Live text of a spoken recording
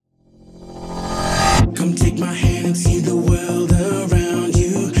Come take my hand and see the world around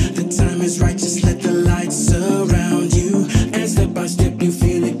you. The time is right, just let the light surround you. And step by step you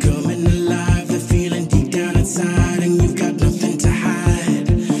feel it coming alive. The feeling deep down inside and you've got nothing to hide.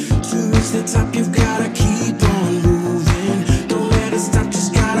 To reach the top you've gotta keep on moving. Don't let it stop,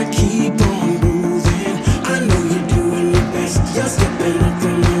 just gotta keep on moving. I know you're doing your best, you're stepping up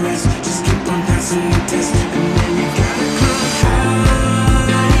from the rest. Just keep on passing the test. And then you gotta climb higher.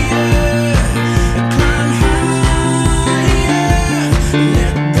 Climb higher.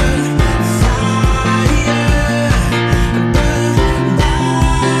 Let the fire burn brighter.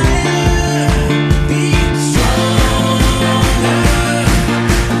 Be stronger, go longer.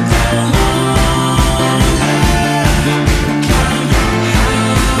 Climb higher. Climb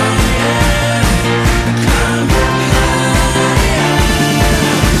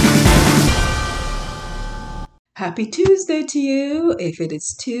Happy Tuesday to you. If it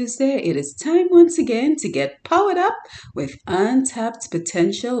is Tuesday, it is time once again to get powered up with Untapped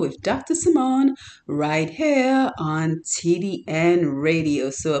Potential with Dr. Simone right here on TDN Radio.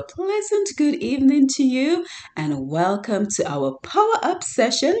 So a pleasant good evening to you and welcome to our Power Up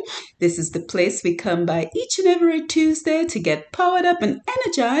session. This is the place we come by each and every Tuesday to get powered up and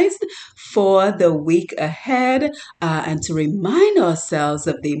energized for the week ahead and to remind ourselves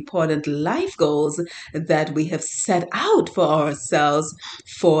of the important life goals that we have set out for ourselves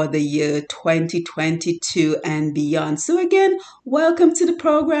for the year 2022 and beyond. So again, welcome to the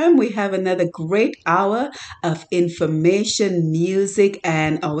program. We have another great hour of information, music,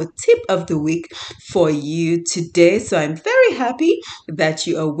 and our tip of the week for you today. So I'm very happy that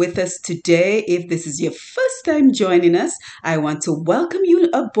you are with us today. If this is your first time joining us, I want to welcome you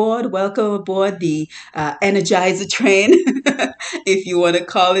aboard. Welcome aboard the Energizer train, if you want to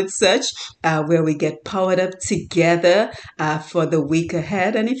call it such, where we get powered up together for the week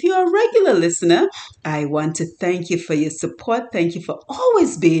ahead. And if you're a regular listener, I want to thank you for your support. Thank you for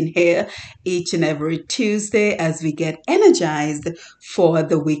always being here each and every Tuesday as we get energized for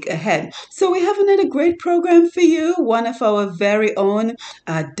the week ahead. So we have another great program for you. One of our very own,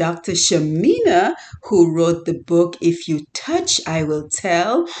 Dr. Shamina, who wrote the book, If You Touch, I Will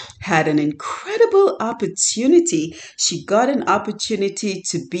Tell, had an incredible opportunity. She got an opportunity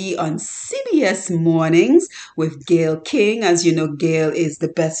to be on CBS Mornings with Gayle King. As you know, Gayle is the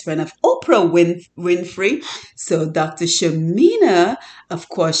best friend of Oprah Winfrey. So Dr. Shamina, of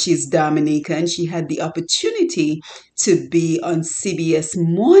course, she's Dominican. She had the opportunity to be on CBS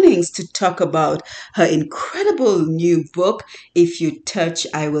Mornings to talk about her incredible new book, If You Touch,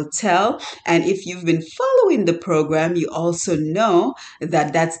 I Will Tell. And if you've been following the program, you also know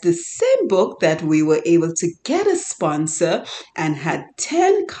that that's the same book that we were able to get a sponsor and had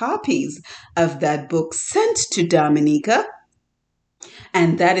 10 copies of that book sent to Dominica.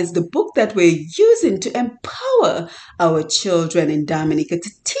 And that is the book that we're using to empower our children in Dominica, to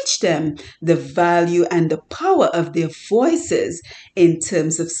teach them the value and the power of their voices in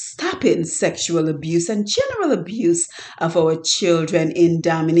terms of stopping sexual abuse and general abuse of our children in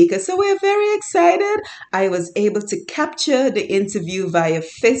Dominica. So we're very excited. I was able to capture the interview via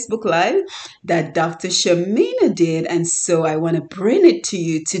Facebook Live that Dr. Shamina did. And so I want to bring it to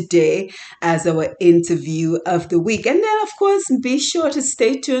you today as our interview of the week. And then, of course, be sure to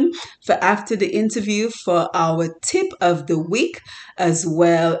stay tuned for after the interview for our tip of the week, as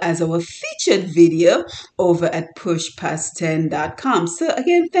well as our featured video over at pushpast10.com. So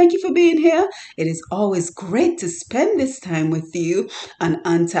again, thank you for being here. It is always great to spend this time with you on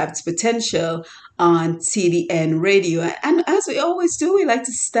Untapped Potential on TDN Radio. And as we always do, we like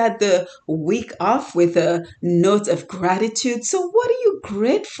to start the week off with a note of gratitude. So what are you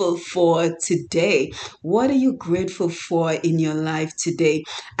grateful for today? What are you grateful for in your life today?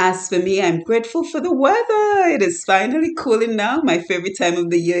 As for me, I'm grateful for the weather. It is finally cooling now. My favorite time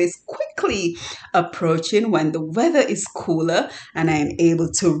of the year is quickly approaching when the weather is cooler and I'm able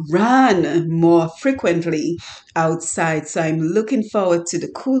to run more frequently outside. So I'm looking forward to the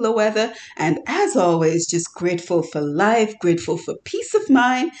cooler weather. And as always, just grateful for life, grateful for peace of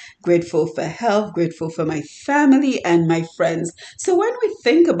mind, grateful for health, grateful for my family and my friends. So when we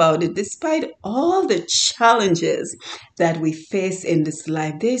think about it, despite all the challenges that we face in this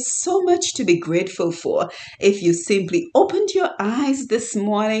life, there's so much to be grateful for. If you simply opened your eyes this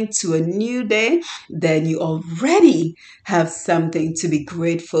morning to a new day, then you already have something to be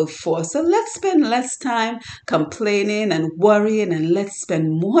grateful for. So let's spend less time complaining and worrying, and let's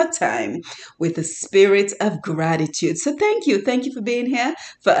spend more time with a spirit of gratitude. So thank you. Thank you for being here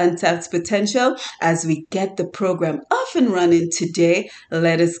for Untapped Potential. As we get the program off and running today,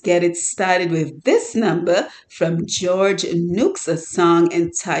 let us get it started with this number from George George Nooks a song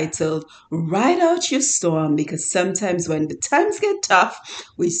entitled Ride Out Your Storm, because sometimes when the times get tough,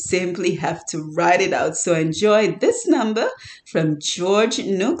 we simply have to ride it out. So enjoy this number from George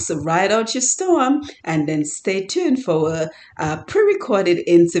Nooks, Ride Out Your Storm, and then stay tuned for a pre-recorded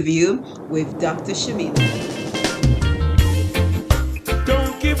interview with Dr. Shamina.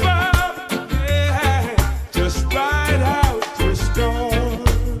 Don't give up, yeah. Just ride out your storm.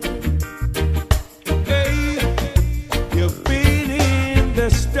 Hey, you've been in the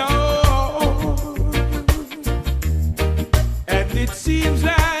storm, and it seems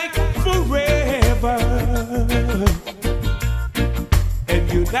like forever,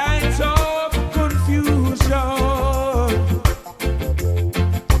 and your nights of confusion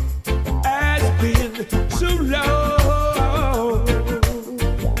has been so long.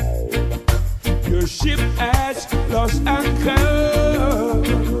 Your ship has lost anchor,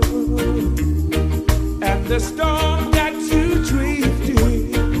 and the storm that you drifted.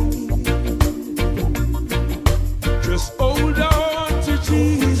 Just hold on to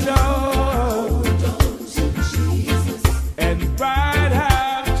Jesus and ride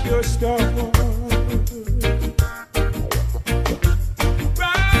out your storm.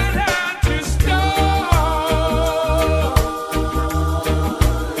 Ride out your storm.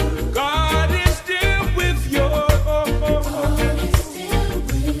 God is still with you.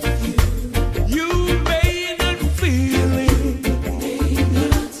 You may not feel it,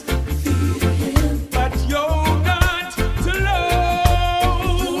 but you're not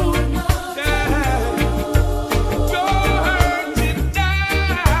alone. You're hurting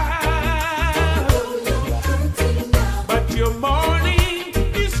now, but your morning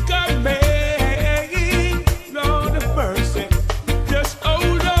is coming. Lord of mercy, just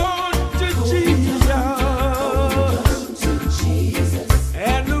hold on to Jesus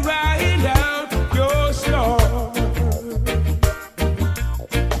and ride out your storm.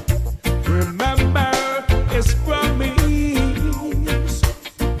 Remember his promise.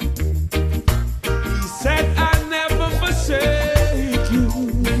 He said, I'll never forsake you.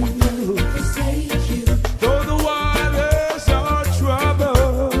 Though the waters are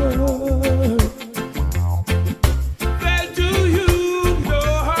troubled, they'll do you no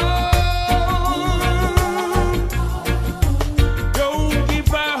harm. Don't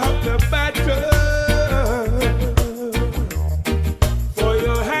give up the battle, for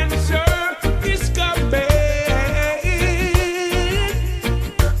your answer is coming.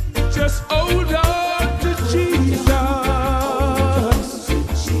 Just hold on to Jesus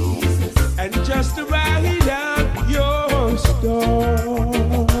and just ride out your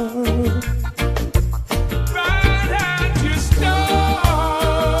storm. Ride out your storm.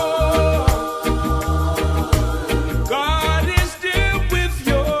 God is still with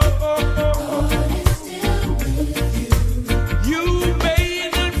you. You may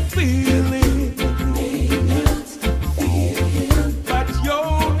not feel it, but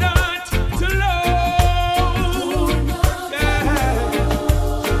you're not alone.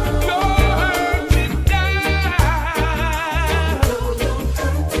 You're hurting now,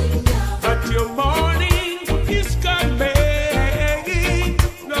 but your morning is coming.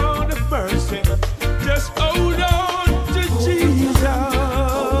 Lord of mercy, just hold on to Jesus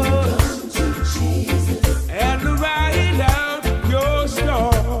and ride out your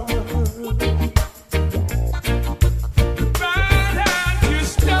storm. Ride out your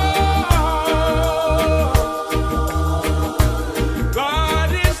storm.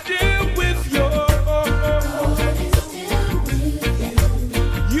 God is still with you.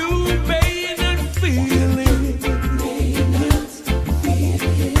 You may not feel it,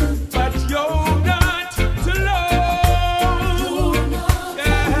 but you're not alone.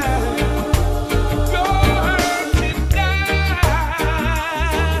 You're hurting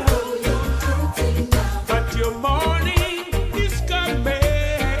now, but your morning is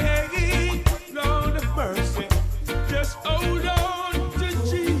coming. Lord of mercy, just hold on to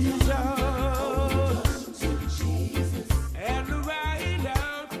Jesus and ride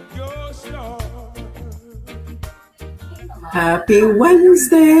out your storm. Happy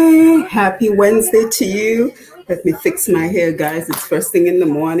Wednesday. Happy Wednesday to you. Let me fix my hair, guys. It's first thing in the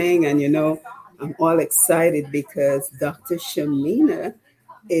morning, and I'm all excited because Dr. Shamina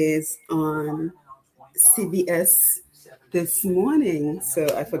is on CBS this morning. So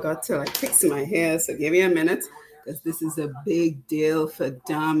I forgot to fix my hair. So give me a minute, because this is a big deal for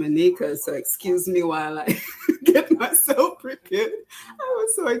Dominica. So excuse me while I get myself prepared. I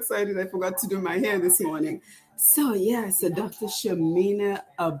was so excited I forgot to do my hair this morning. So Dr. Shamina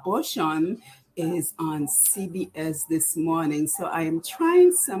Abochon is on CBS this morning. So I am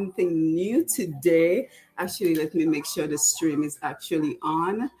trying something new today. Actually, let me make sure the stream is actually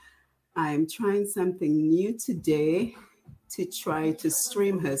on. I am trying something new today to try to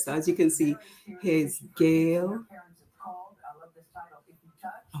stream her. So as you can see, here's Gail.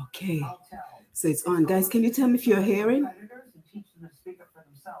 Okay, so it's on. Guys, can you tell me if you're hearing?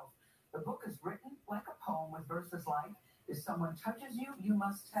 The book is written like a poem with verses like, if someone touches you, you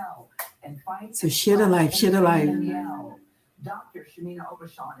must tell. And fight. So share the life, share the life. Dr. Shamina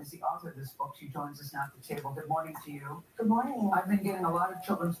Obashan is the author of this book. She joins us now at the table. Good morning to you. Good morning. I've been getting a lot of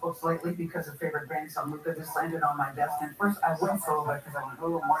children's books lately because of favorite grandson Luca. This landed on my desk. And first I went for a little bit because I went a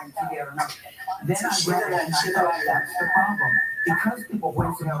little morning TV every night. Then I read it and I thought that's the problem. Because people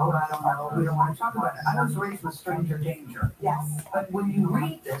went to go, I don't know, we don't want to talk about it. I was raised with stranger danger. Yes. But when you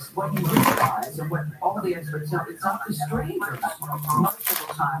read this, what you realize and what all the experts know, it's not the strangers most of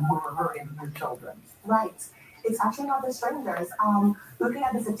the time who are hurting your children. Right. It's actually not the strangers. Looking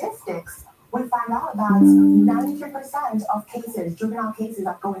at the statistics, we find out that 93% of cases, juvenile cases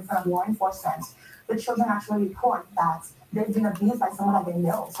that go in front of law enforcement, the children actually report that they've been abused by someone that they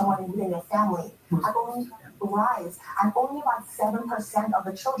know, someone within their family. And only about 7% of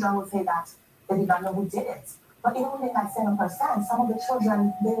the children would say that they did not know who did it. But even within that 7%, some of the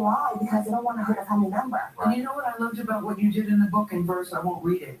children, they lie because they don't want to hurt a family member. And you know what I loved about what you did in the book in verse, I won't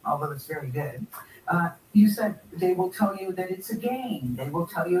read it, although it's very good. You said they will tell you that it's a game. They will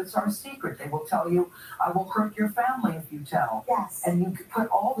tell you it's our secret. They will tell you, I will hurt your family if you tell. Yes. And you put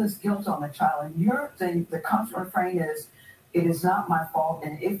all this guilt on the child. And your thing, the constant refrain is, it is not my fault.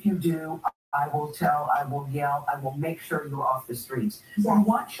 And if you do, I will tell, I will yell, I will make sure you're off the streets. Yes. You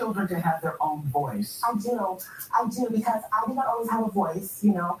want children to have their own voice. I do, because I did not always have a voice,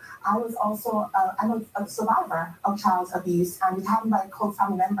 you know. I was also, I'm a survivor of child abuse, and it happened by a close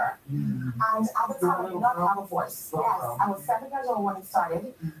family member. Mm-hmm. And at the time, I did not have a voice. Yes, I was 7 years old when it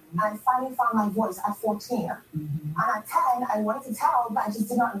started, and I finally found my voice at 14. And at 10, I wanted to tell, but I just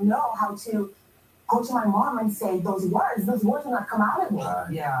did not know how to go to my mom and say those words would not come out of me.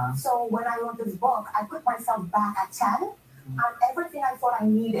 Yeah. So when I wrote this book, I put myself back at 10, and everything I thought I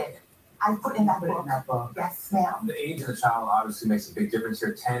needed, I put in that book. Yes, ma'am. The age of the child obviously makes a big difference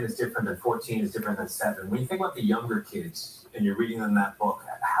here. 10 is different than 14 is different than 7. When you think about the younger kids and you're reading them that book,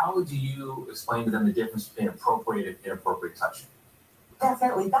 how do you explain to them the difference between appropriate and inappropriate touching?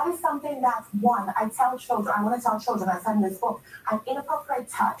 Definitely. That is something that, one, I tell children, I want to tell children, I said in this book, an inappropriate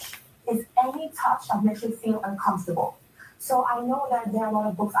touch is any touch that makes you feel uncomfortable. So I know that there are a lot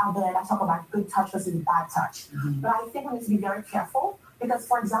of books out there that talk about good touch versus bad touch. But I think we need to be very careful because,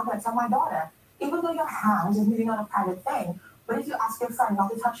 for example, I tell my daughter, even though your hand is maybe not a private thing, but if you ask your friend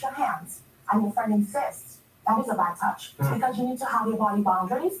not to touch your hands and your friend insists, that is a bad touch because you need to have your body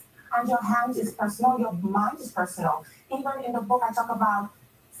boundaries and your hand is personal, your mind is personal. Even in the book, I talk about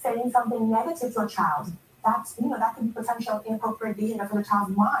saying something negative to a child. That's, that could be potential inappropriate behavior for the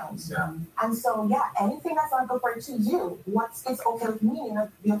child's mind. Yeah. And so, anything that's not appropriate to you, it's okay with me and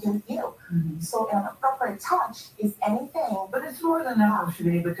not be okay with you. So an appropriate touch is anything. But it's more than that,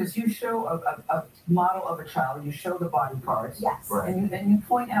 Shamini, because you show a model of a child, you show the body parts. Yes. Right. And you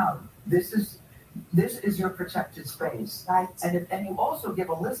point out, this is your protected space. Right. And you also give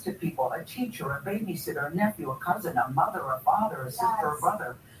a list of people, a teacher, a babysitter, a nephew, a cousin, a mother, a father, a sister, a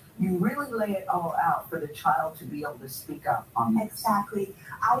brother. You really lay it all out for the child to be able to speak up on this. Exactly.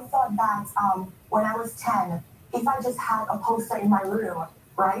 I thought that when I was 10, if I just had a poster in my room,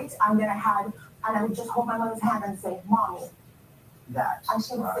 right, and I would just hold my mother's hand and say, Mommy. That. And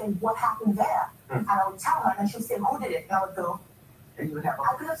she would say, what happened there? And I would tell her, and she would say, who did it? And I would go, and you would have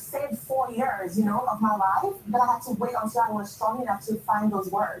I could have saved 4 years, of my life, but I had to wait until I was strong enough to find those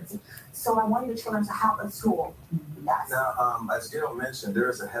words. So I wanted the children to have a tool. Yes. Now, as Gail mentioned, there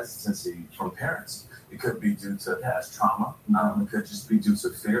is a hesitancy from parents. It could be due to past trauma. It could just be due to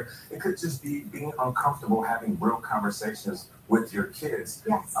fear. It could just be being uncomfortable having real conversations with your kids.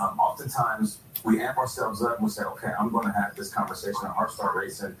 Yes. Oftentimes, we amp ourselves up and we say, okay, I'm going to have this conversation, our heart start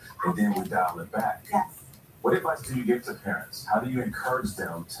racing, and then we dial it back. Yes. What advice do you give to parents? How do you encourage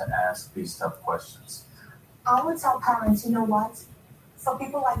them to ask these tough questions? I would tell parents, you know what? For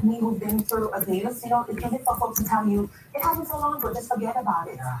people like me who've been through abuse, it's easy for folks to tell you, it happened so long ago, just forget about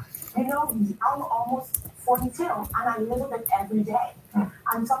it. Yeah. I'm almost 42, and I live with it every day.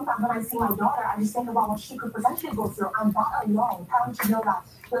 And sometimes when I see my daughter, I just think about what she could potentially go through. And that alone, parents should know that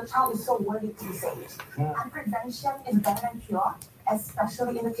your child is so worthy to be saved. And prevention is better than cure,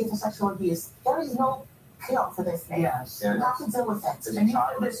 especially in the case of sexual abuse. There is no pill for this thing. Yes. You have to deal with it. It's a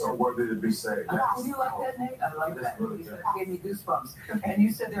child that's so worthy to be saved. Do you like that, Nate? I like that. It gave me goosebumps. And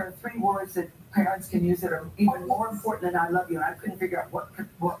you said there are 3 words that parents can use that are even more important than I love you, and I couldn't figure out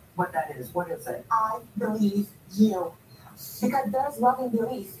what that is. What is it? I believe you. Because there's love in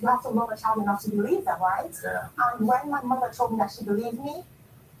belief. You have to love a child enough to believe them, right? Yeah. And when my mother told me that she believed me,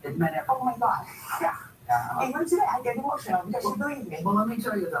 It meant everything. oh my God. Yeah. Even today, I get emotional because she believed me. Well, let me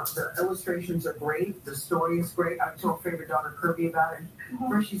tell you, the illustrations are great. The story is great. I told favorite daughter Kirby about it.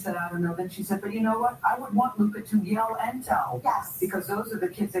 First she said, I don't know. Then she said, but you know what? I would want Luca to yell and tell. Yes. Because those are the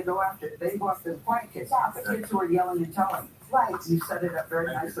kids they go after. They go after the quiet kids, not the kids who are yelling and telling. Right. You set it up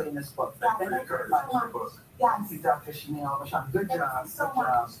very nicely in this book. Yeah, Thank you thank you very so much. much. Yes. Thank you, Dr. Shamil Al-Bashar. Good Thank job. you so Good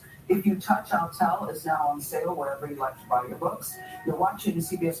job. If You Touch, I'll Tell is now on sale wherever you like to buy your books. You're watching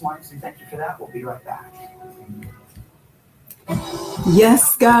CBS Mornings, and thank you for that. We'll be right back.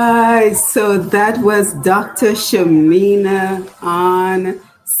 Yes, guys. So that was Dr. Shamina on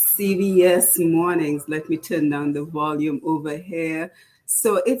CBS Mornings. Let me turn down the volume over here.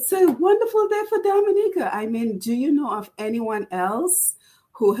 So it's a wonderful day for Dominica. I mean, do you know of anyone else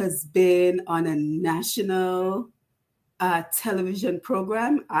who has been on a national television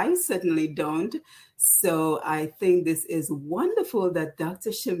program? I certainly don't. So I think this is wonderful that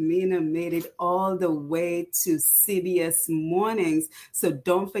Dr. Shamina made it all the way to CBS Mornings. So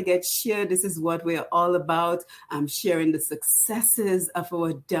don't forget, share. This is what we're all about. I'm sharing the successes of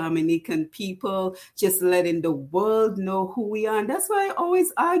our Dominican people, just letting the world know who we are. And that's why I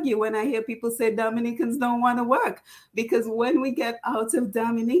always argue when I hear people say Dominicans don't want to work. Because when we get out of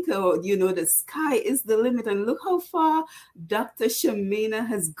Dominica, you know, the sky is the limit. And look how far Dr. Shamina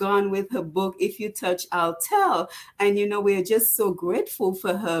has gone with her book, If You Touch, I'll Tell. And, you know, we're just so grateful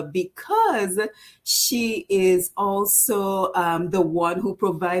for her because she is also the one who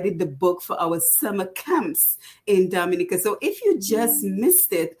provided the book for our summer camps in Dominica. So if you just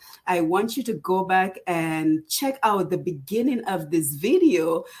missed it, I want you to go back and check out the beginning of this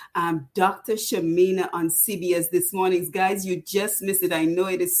video, Dr. Shamina on CBS This Mornings. Guys, you just missed it. I know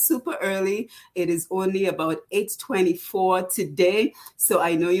it is super early. It is only about 8:24 today. So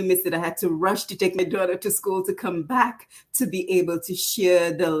I know you missed it. I had to rush to take my daughter to school to come back to be able to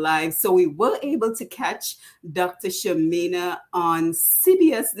share the live. So we were able to catch Dr. Shamina on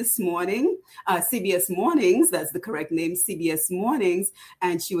CBS This Morning, CBS Mornings, that's the correct name, CBS Mornings.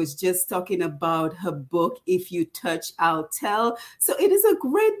 And she was just talking about her book, If You Touch, I'll Tell. So it is a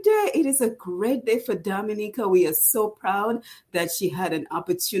great day. It is a great day for Dominica. We are so proud that she had an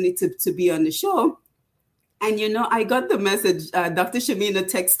opportunity to be on the show. And, you know, I got the message, Dr. Shamina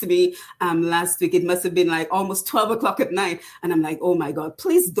texted me last week. It must have been like almost 12 o'clock at night. And I'm like, oh, my God,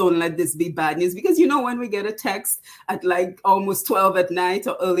 please don't let this be bad news. Because, you know, when we get a text at like almost 12 at night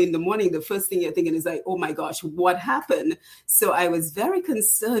or early in the morning, the first thing you're thinking is like, oh, my gosh, what happened? So I was very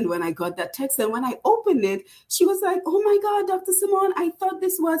concerned when I got that text. And when I opened it, she was like, oh, my God, Dr. Simone, I thought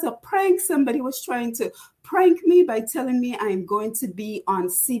this was a prank. Somebody was trying to prank me by telling me I'm going to be on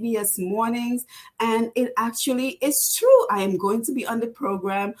CBS Mornings. And it actually is true. I am going to be on the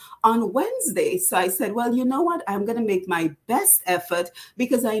program on Wednesday. So I said, well, you know what? I'm going to make my best effort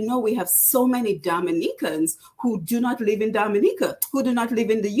because I know we have so many Dominicans who do not live in Dominica, who do not live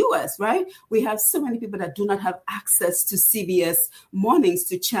in the US, right? We have so many people that do not have access to CBS Mornings,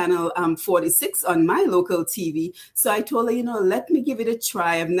 to channel 46 on my local TV. So I told her, you know, let me give it a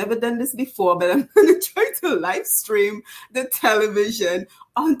try. I've never done this before, but I'm going to try to live stream the television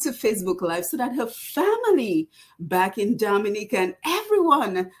onto Facebook Live so that her family back in Dominica and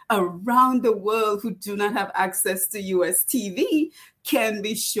everyone around the world who do not have access to US TV can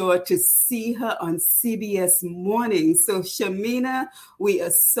be sure to see her on CBS Mornings. So Shamina, we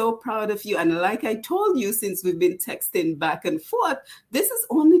are so proud of you. And like I told you, since we've been texting back and forth, this is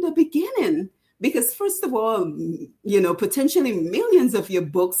only the beginning. Because first of all, you know, potentially millions of your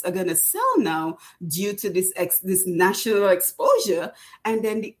books are going to sell now due to this national exposure. And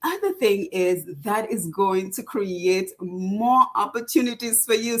then the other thing is that is going to create more opportunities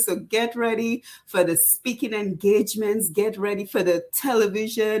for you. So get ready for the speaking engagements, get ready for the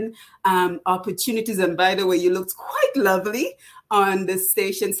television opportunities. And by the way, you looked quite lovely on the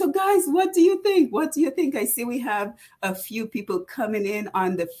station. So guys, what do you think? What do you think? I see we have a few people coming in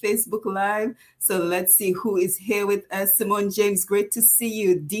on the Facebook Live. So let's see who is here with us. Simone James, great to see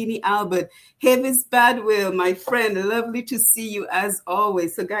you. Deanie Albert, Havis Badwill, my friend, lovely to see you as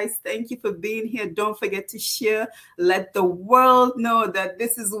always. So guys, thank you for being here. Don't forget to share. Let the world know that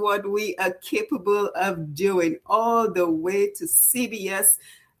this is what we are capable of doing all the way to CBS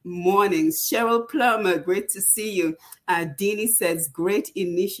mornings. Cheryl Plummer, great to see you. Dini says, great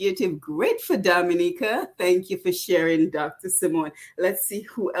initiative, great for Dominica. Thank you for sharing, Dr. Simone. Let's see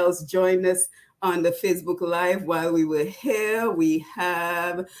who else joined us on the Facebook Live while we were here. We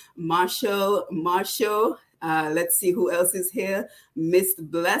have Marshall. Let's see who else is here. Miss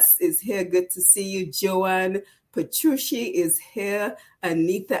Bless is here. Good to see you. Joanne Petrucci is here.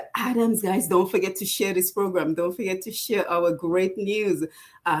 Anita Adams, guys, don't forget to share this program. Don't forget to share our great news.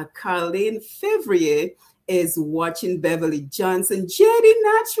 Carlene Fevrier is watching. Beverly Johnson. Jody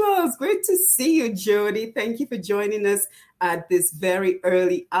Naturals, great to see you, Jody. Thank you for joining us at this very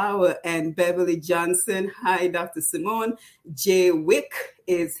early hour. And Beverly Johnson, hi, Dr. Simone. Jay Wick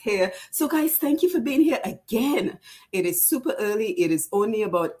is here. So guys, thank you for being here again. It is super early. It is only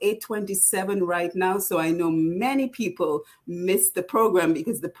about 8:27 right now. So I know many people missed the program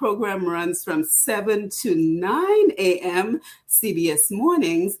because the program runs from 7 to 9 a.m. CBS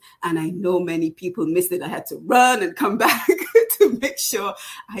mornings. And I know many people missed it. I had to run and come back to make sure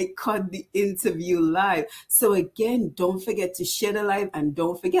I caught the interview live. So again, don't forget to share the live, and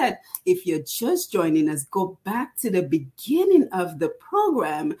don't forget, if you're just joining us, go back to the beginning of the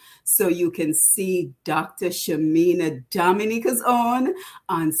program so you can see Dr. Shamina, Dominica's own,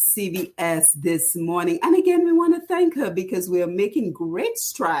 on CBS this morning. And again, we want to thank her because we are making great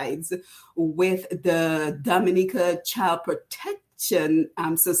strides with the Dominica Child Protection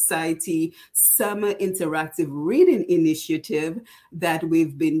Society Summer Interactive Reading Initiative that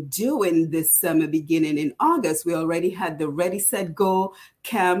we've been doing this summer beginning in August. We already had the Ready, Set, Go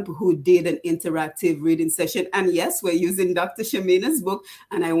camp who did an interactive reading session. And yes, we're using Dr. Shamina's book.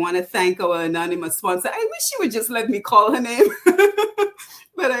 And I want to thank our anonymous sponsor. I wish she would just let me call her name.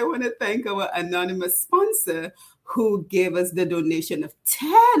 But I want to thank our anonymous sponsor who gave us the donation of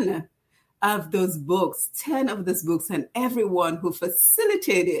 10 of those books, 10 of those books, and everyone who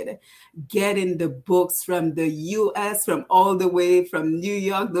facilitated getting the books from the U.S., from all the way from New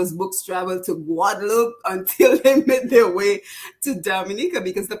York. Those books traveled to Guadeloupe until they made their way to Dominica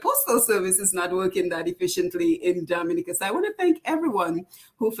because the postal service is not working that efficiently in Dominica. So I want to thank everyone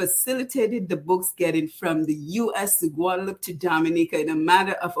who facilitated the books getting from the U.S. to Guadeloupe to Dominica in a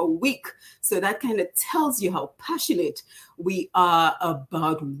matter of a week. So that kind of tells you how passionate we are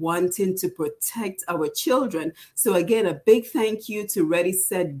about wanting to protect our children. So again, a big thank you to Ready,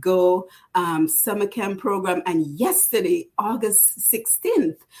 Set, Go summer camp program. And yesterday, August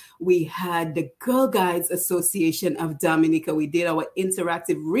 16th, we had the Girl Guides Association of Dominica. We did our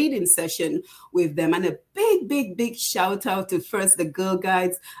interactive reading session with them. And a big shout out to first the Girl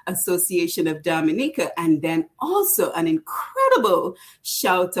Guides Association of Dominica, and then also an incredible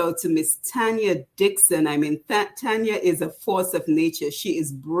shout out to Miss Tanya Dixon. I mean, Tanya is a force of nature. She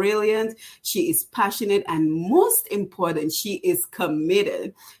is brilliant. She is passionate. And most important, she is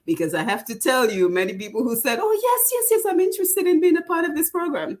committed. Because I have to tell you, many people who said, oh, yes, I'm interested in being a part of this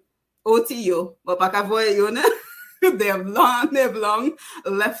program. OTU, they have long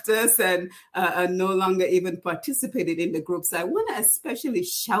left us and are no longer even participated in the group. So I want to especially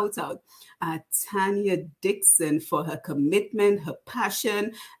shout out Tanya Dixon for her commitment, her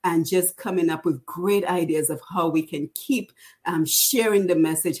passion, and just coming up with great ideas of how we can keep sharing the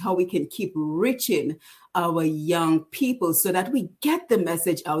message, how we can keep reaching our young people so that we get the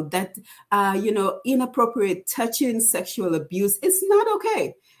message out that, inappropriate touching, sexual abuse is not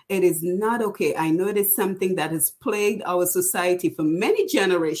okay. It is not okay. I know it is something that has plagued our society for many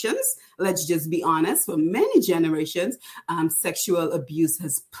generations. Let's just be honest. For many generations, sexual abuse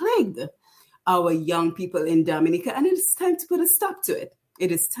has plagued our young people in Dominica, and it is time to put a stop to it.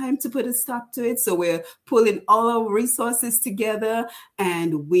 It is time to put a stop to it. So we're pulling all our resources together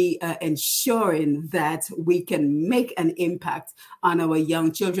and we are ensuring that we can make an impact on our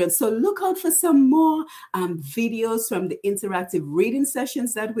young children. So look out for some more videos from the interactive reading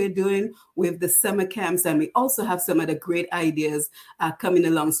sessions that we're doing with the summer camps. And we also have some other great ideas coming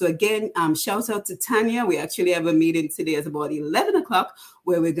along. So again, shout out to Tanya. We actually have a meeting today at about 11 o'clock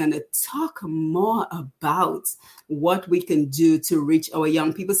where we're going to talk more about what we can do to reach our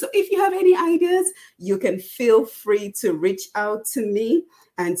young people. So if you have any ideas, you can feel free to reach out to me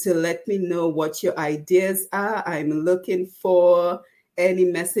and to let me know what your ideas are. I'm looking for any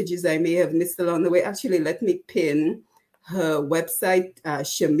messages I may have missed along the way. Actually, let me pin her website,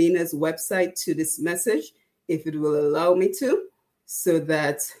 Shamina's website, to this message, if it will allow me to, so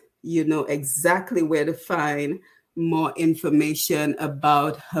that you know exactly where to find more information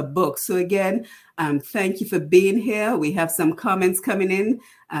about her book. So again, thank you for being here. We have some comments coming in.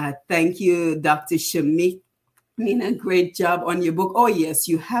 Thank you, Dr. Shamina Mina, great job on your book. Oh, yes,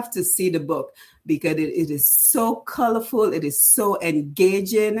 you have to see the book because it is so colorful. It is so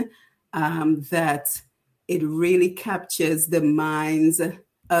engaging that it really captures the minds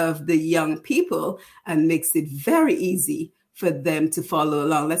of the young people and makes it very easy for them to follow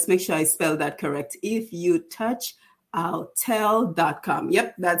along. Let's make sure I spell that correct. If you touch I'll.com.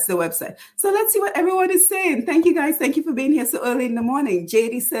 Yep, that's the website. So let's see what everyone is saying. Thank you guys. Thank you for being here so early in the morning.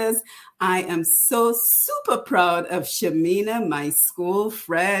 JD says, I am so super proud of Shamina, my school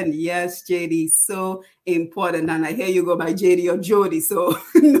friend. Yes, JD, so important. And I hear you go by JD or Jody, so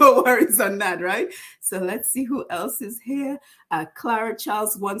no worries on that, right? So let's see who else is here. Clara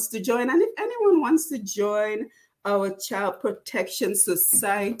Charles wants to join. And if anyone wants to join our Child Protection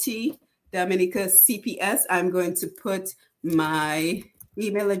Society, Dominica CPS, I'm going to put my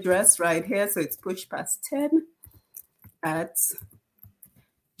email address right here. So it's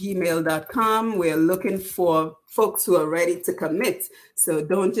pushpast10@gmail.com. We're looking for folks who are ready to commit. So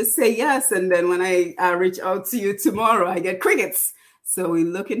don't just say yes. And then when I reach out to you tomorrow, I get crickets. So we're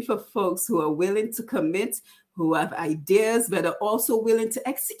looking for folks who are willing to commit, who have ideas, but are also willing to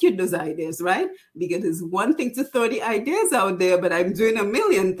execute those ideas, right? Because it's one thing to throw the ideas out there, but I'm doing a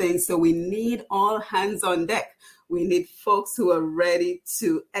million things. So we need all hands on deck. We need folks who are ready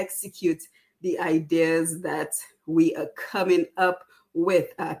to execute the ideas that we are coming up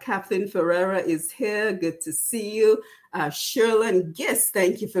with. Kathleen Ferreira is here. Good to see you. Sherlyn Gist,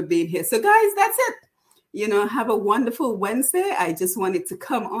 thank you for being here. So guys, that's it. Have a wonderful Wednesday. I just wanted to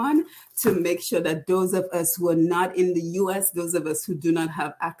come on to make sure that those of us who are not in the U.S., those of us who do not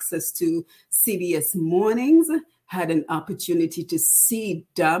have access to CBS Mornings, had an opportunity to see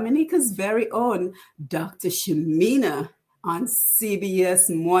Dominica's very own Dr. Shamina on CBS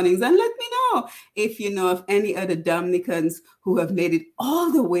Mornings. And let me know if you know of any other Dominicans who have made it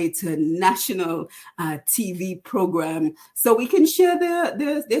all the way to a national TV program, so we can share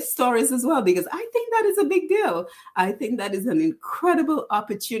their stories as well, because I think that is a big deal. I think that is an incredible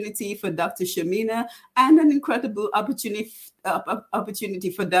opportunity for Dr. Shamina and an incredible opportunity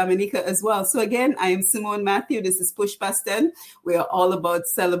for Dominica as well. So again, I am Simone Matthew. This is Push Past 10. We are all about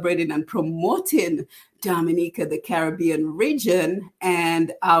celebrating and promoting Dominica, the Caribbean region,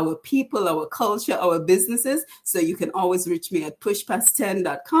 and our people, our culture, our businesses. So you can always reach me at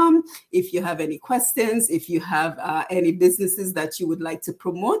pushpast10.com if you have any questions, if you have any businesses that you would like to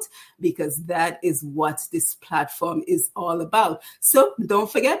promote, because that is what this platform is all about. So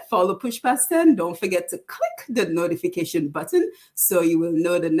don't forget, follow Push Past 10. Don't forget to click the notification button so you will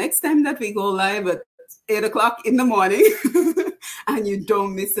know the next time that we go live at 8 o'clock in the morning and you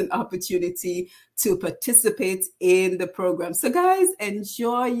don't miss an opportunity to participate in the program. So guys,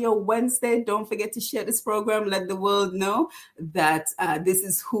 enjoy your Wednesday. Don't forget to share this program. Let the world know that this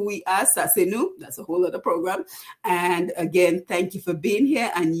is who we are. Sasenu, that's a whole other program. And again, thank you for being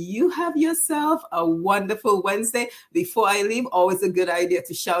here, and you have yourself a wonderful Wednesday. Before I leave, always a good idea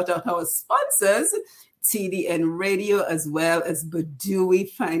to shout out our sponsors, TDN Radio, as well as Badui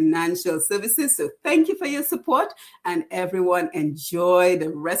Financial Services. So thank you for your support, and everyone enjoy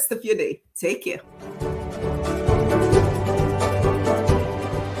the rest of your day. Take care.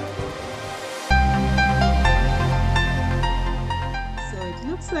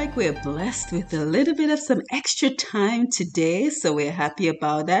 Like we're blessed with a little bit of some extra time today, so we're happy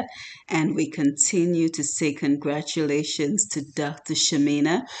about that, and we continue to say congratulations to Dr.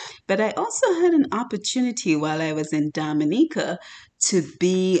 Shamina. But I also had an opportunity while I was in Dominica to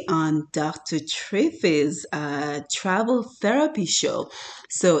be on Dr. Treffy's travel therapy show.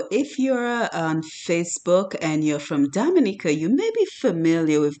 So if you're on Facebook and you're from Dominica, you may be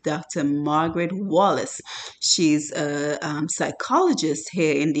familiar with Dr. Margaret Wallace. She's a psychologist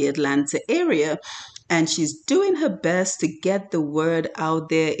here in the Atlanta area, and she's doing her best to get the word out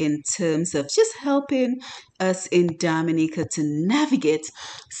there in terms of just helping us in Dominica to navigate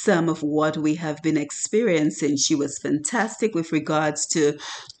some of what we have been experiencing. She was fantastic with regards to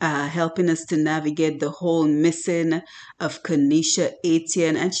helping us to navigate the whole missing of Kanisha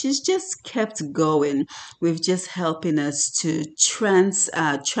Etienne, and she's just kept going with just helping us to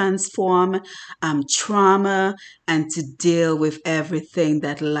transform trauma and to deal with everything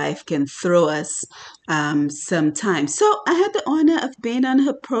that life can throw us sometimes. So I had the honor of being on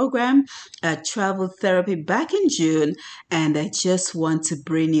her program, Travel Therapy, back in June, and I just want to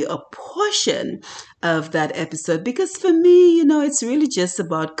bring you a portion of that episode, because for me, it's really just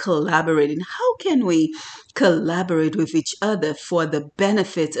about collaborating. How can we collaborate with each other for the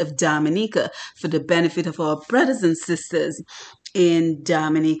benefit of Dominica, for the benefit of our brothers and sisters in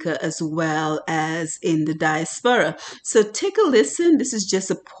Dominica as well as in the diaspora. So take a listen. This is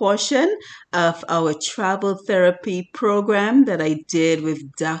just a portion of our travel therapy program that I did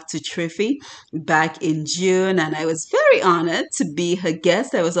with Dr. Triffy back in June, and I was very honored to be her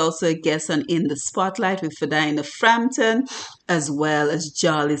guest. I was also a guest on In the Spotlight with Fadina Frampton, as well as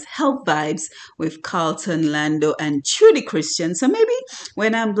Jolly's Health Vibes with Carlton Lando and Trudy Christian. So maybe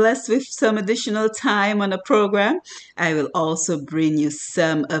when I'm blessed with some additional time on a program, I will also bring you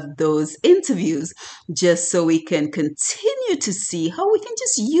some of those interviews just so we can continue to see how we can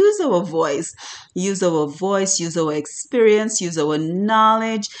just use our voice, use our experience, use our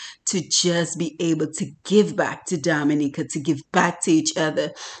knowledge to just be able to give back to Dominica, to give back to each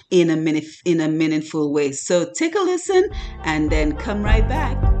other in a meaningful way. So take a listen and then come right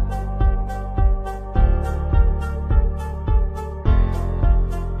back.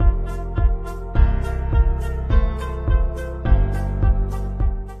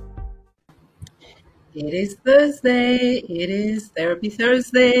 It is Thursday. It is Therapy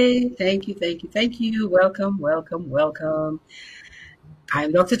Thursday. Thank you. Welcome.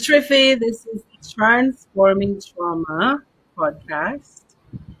 I'm Dr. Triffy. This is the Transforming Trauma podcast.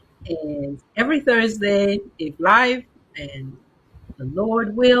 And every Thursday, if live and the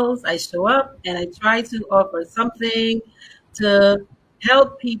Lord wills, I show up and I try to offer something to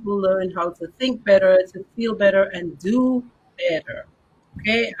help people learn how to think better, to feel better, and do better.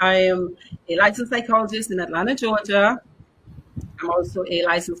 Okay, I am a licensed psychologist in Atlanta, Georgia. I'm also a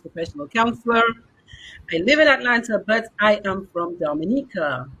licensed professional counselor. I live in Atlanta, but I am from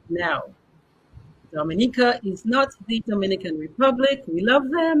Dominica. Now, Dominica is not the Dominican Republic. We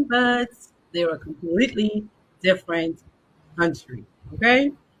love them, but they're a completely different country.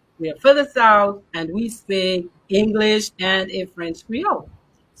 Okay, we are further south, and we speak English and a French Creole.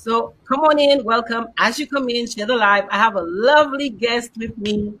 So come on in, welcome. As you come in, share the live. I have a lovely guest with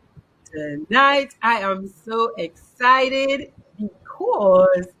me tonight. I am so excited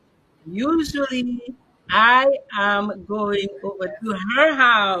because usually I am going over to her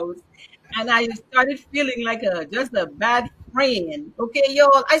house and I started feeling like just a bad friend. Okay,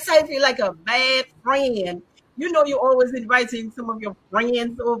 y'all, I started feeling like a bad friend. You know, you're always inviting some of your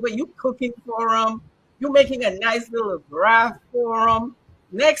friends over. You cooking for them. You're making a nice little broth for them.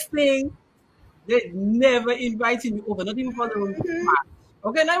 Next thing, they never inviting you over, not even for the little squash.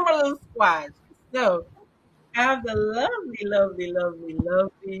 Okay, not for a little squash. So I have the lovely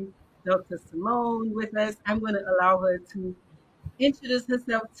Dr. Simone with us. I'm going to allow her to introduce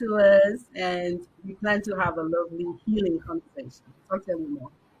herself to us, and we plan to have a lovely healing conversation. So tell me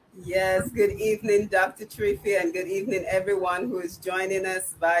more. Yes, good evening, Dr. Triffy, and good evening, everyone who is joining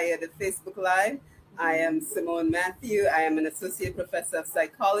us via the Facebook Live. I am Simone Matthew. I am an associate professor of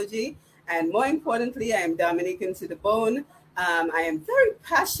psychology, and more importantly, I am Dominican to the bone. I am very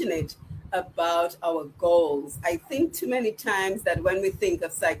passionate about our goals. I think too many times that when we think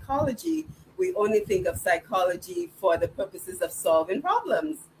of psychology, we only think of psychology for the purposes of solving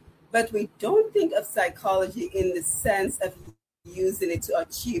problems, but we don't think of psychology in the sense of using it to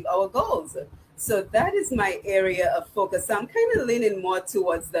achieve our goals. So that is my area of focus. I'm kind of leaning more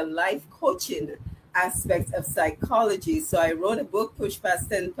towards the life coaching aspect of psychology. So I wrote a book, Push Past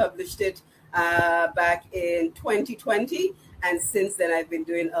 10, published it back in 2020. And since then, I've been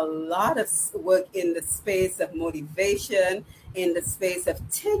doing a lot of work in the space of motivation, in the space of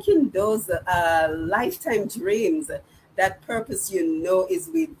taking those lifetime dreams, that purpose you know is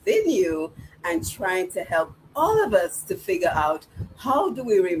within you, and trying to help all of us to figure out how do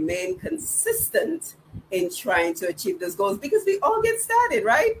we remain consistent in trying to achieve those goals, because we all get started,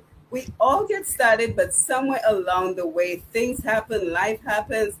 right? We all get started, but somewhere along the way, things happen, life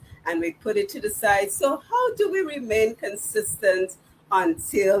happens, and we put it to the side. So how do we remain consistent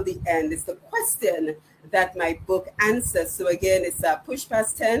until the end is the question that my book answers. So again, it's Push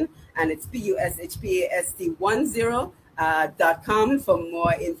Past 10, and it's pushpast10.com for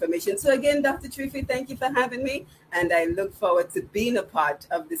more information. So again, Dr. Triffy, thank you for having me, and I look forward to being a part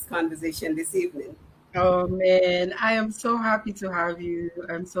of this conversation this evening. Oh man, I am so happy to have you.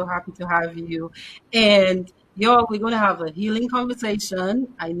 And y'all, we're going to have a healing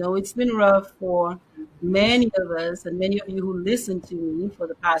conversation. I know it's been rough for many of us and many of you who listened to me for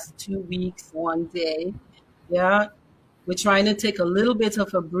the past 2 weeks, one day. Yeah, we're trying to take a little bit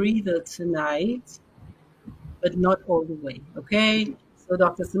of a breather tonight, but not all the way, okay? So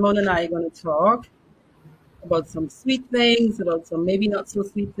Dr. Simone and I are going to talk about some sweet things, about some maybe not so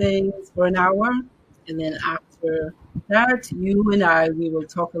sweet things for an hour. And then after that, you and I, we will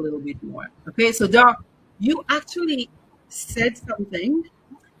talk a little bit more. Okay, so Doc, you actually said something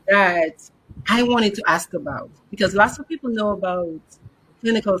that I wanted to ask about, because lots of people know about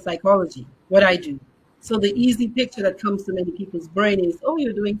clinical psychology, what I do. So the easy picture that comes to many people's brain is, oh,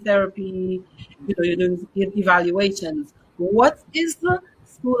 you're doing therapy, you're doing evaluations. What is the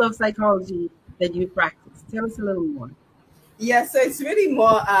school of psychology that you practice? Tell us a little more. Yeah, so it's really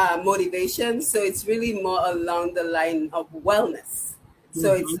more motivation. So it's really more along the line of wellness.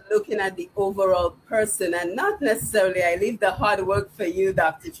 So it's looking at the overall person and not necessarily, I leave the hard work for you,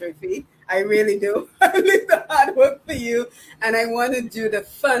 Dr. Triffy. I really do. I leave the hard work for you. And I want to do the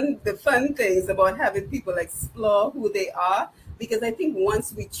fun things about having people explore who they are. Because I think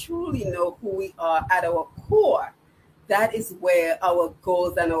once we truly know who we are at our core, that is where our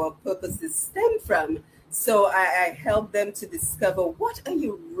goals and our purposes stem from. So I help them to discover, what are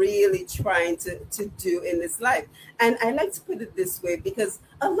you really trying to do in this life? And I like to put it this way, because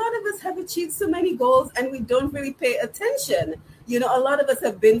a lot of us have achieved so many goals and we don't really pay attention. A lot of us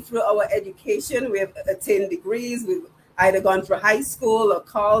have been through our education. We have attained degrees. We've either gone for high school or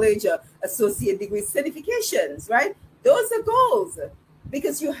college or associate degree certifications, right? Those are goals,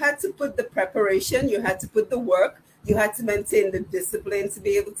 because you had to put the preparation, you had to put the work, you had to maintain the discipline to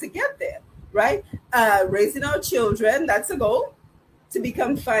be able to get there. Right? Raising our children, that's a goal. To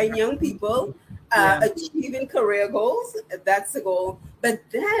become fine young people, achieving career goals, that's a goal. But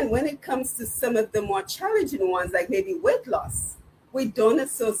then when it comes to some of the more challenging ones, like maybe weight loss, we don't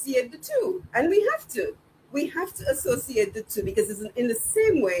associate the two. And we have to. We have to associate the two, because it's in the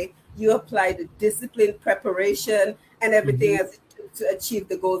same way you apply the discipline, preparation, and everything else to achieve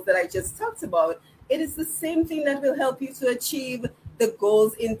the goals that I just talked about. It is the same thing that will help you to achieve the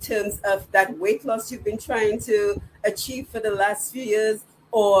goals in terms of that weight loss you've been trying to achieve for the last few years,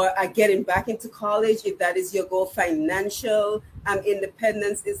 or getting back into college, if that is your goal, financial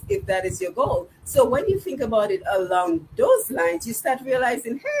independence, if that is your goal. So when you think about it along those lines, you start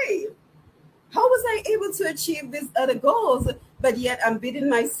realizing, hey, how was I able to achieve these other goals, but yet I'm beating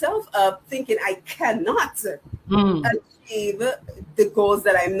myself up thinking I cannot achieve the goals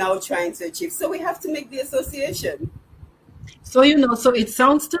that I'm now trying to achieve. So we have to make the association. So, so it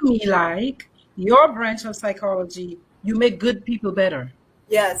sounds to me like your branch of psychology, you make good people better.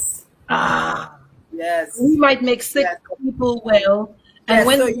 Yes. Yes. We might make sick people well. And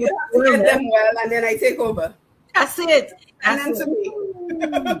when so you have to get them well, and then I take over. That's it. And then to me.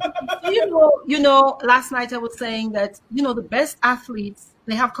 So, last night I was saying that, the best athletes,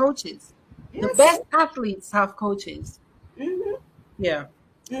 they have coaches. Yes. The best athletes have coaches. Yeah.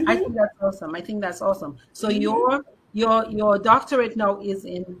 I think that's awesome. So your doctorate now is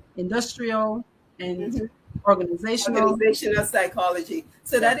in industrial and organizational psychology.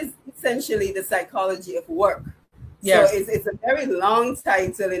 So that is essentially the psychology of work. Yes. So it's a very long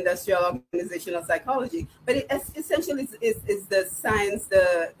title, industrial organizational psychology, but it essentially is the science,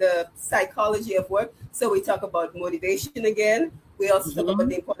 the psychology of work. So we talk about motivation again. We also talk about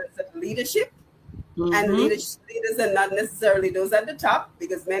the importance of leadership. And leaders are not necessarily those at the top,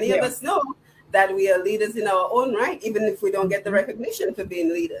 because many of us know that we are leaders in our own right, even if we don't get the recognition for being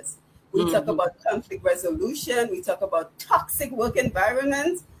leaders. We talk about conflict resolution. We talk about toxic work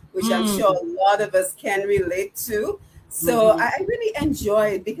environments, which I'm sure a lot of us can relate to. So I really enjoy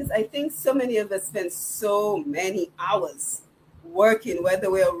it, because I think so many of us spend so many hours working, whether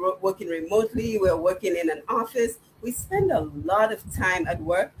we're working remotely, we're working in an office. We spend a lot of time at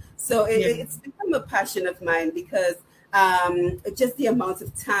work. So it's become a passion of mine, because just the amount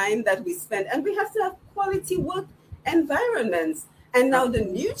of time that we spend, and we have to have quality work environments. And now the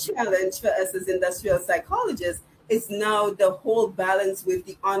new challenge for us as industrial psychologists is now the whole balance with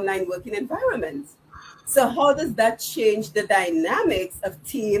the online working environment. So how does that change the dynamics of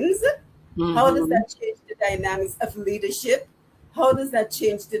teams? How does that change the dynamics of leadership? How does that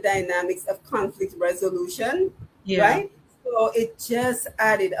change the dynamics of conflict resolution? Right? So it just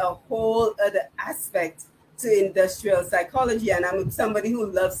added a whole other aspect to industrial psychology. And I'm somebody who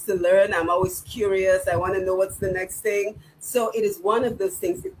loves to learn. I'm always curious. I want to know what's the next thing. So it is one of those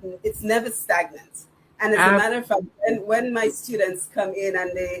things. It's never stagnant. And as a matter of fact, when my students come in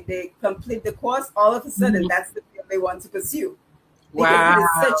and they complete the course, all of a sudden that's the field they want to pursue.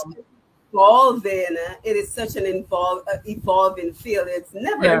 Because it is such an evolving field. It's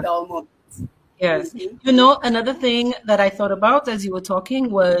never a dull moment. Yes. Another thing that I thought about as you were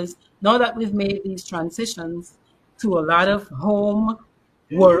talking was, now that we've made these transitions to a lot of home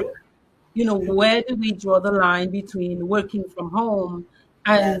work, where do we draw the line between working from home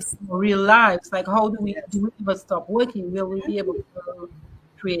and real lives? Like, how do we ever stop working? Will we be able to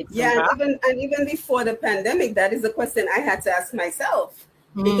create and even before the pandemic, that is a question I had to ask myself,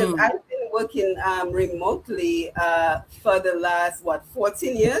 because I've been working remotely for the last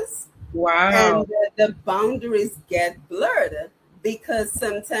 14 years. Wow. And the boundaries get blurred because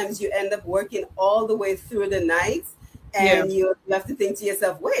sometimes you end up working all the way through the night, Yeah. and you have to think to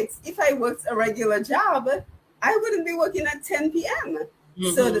yourself, wait, if I worked a regular job, I wouldn't be working at 10 p.m.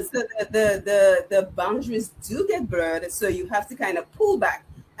 So, the boundaries do get blurred. So you have to kind of pull back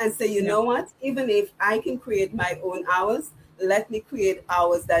and say, you know what, even if I can create my own hours, let me create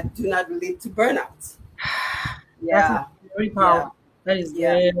hours that do not lead to burnout. That is very powerful. That is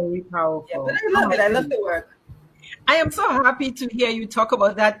very powerful. Yeah, but I love it. I love the work. I am so happy to hear you talk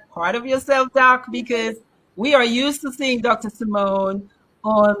about that part of yourself, Doc, because we are used to seeing Dr. Simone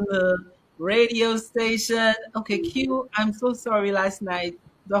on the radio station. Okay, Q, I'm so sorry last night.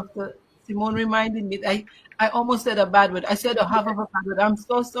 Dr. Simone reminded me. I almost said a bad word. I said a half of a bad word. I'm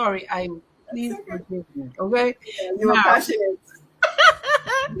so sorry. Please forgive me. Okay? Yeah, you were passionate.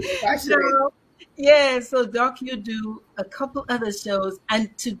 So Doc, you do a couple other shows, and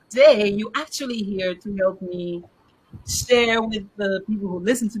today you actually here to help me share with the people who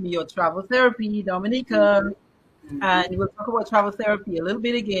listen to me your travel therapy, Dominica, and we'll talk about travel therapy a little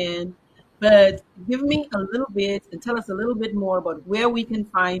bit again. But give me a little bit and tell us a little bit more about where we can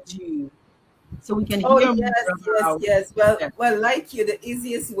find you, so we can hear more about. Yes. Well, like you, the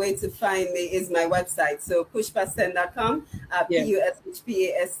easiest way to find me is my website. So pushpast10.com,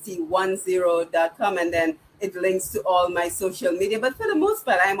 pushpast10.com, and then it links to all my social media. But for the most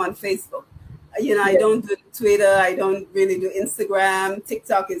part, I'm on Facebook. I don't do Twitter. I don't really do Instagram.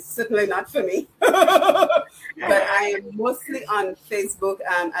 TikTok is certainly not for me. But I am mostly on Facebook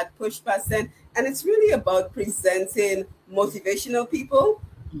at Pushpast10. And it's really about presenting motivational people.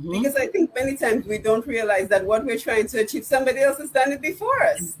 Because I think many times we don't realize that what we're trying to achieve, somebody else has done it before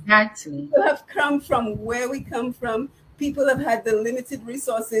us. Exactly. People have come from where we come from. People have had the limited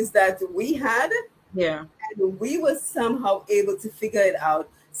resources that we had. Yeah. And we were somehow able to figure it out.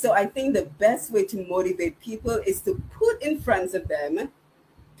 So I think the best way to motivate people is to put in front of them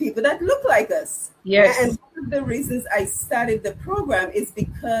people that look like us. Yes. And one of the reasons I started the program is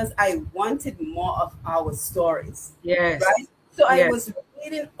because I wanted more of our stories. Yes. Right? So I was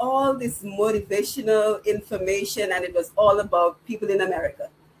reading all this motivational information, and it was all about people in America,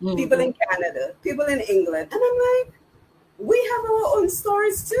 people in Canada, people in England. And I'm like, we have our own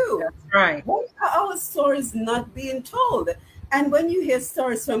stories too. That's right. Why are our stories not being told? And when you hear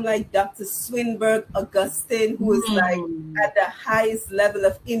stories from like Dr. Swinburne Augustine, who is like at the highest level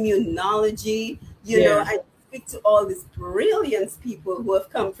of immunology, you know, and speak to all these brilliant people who have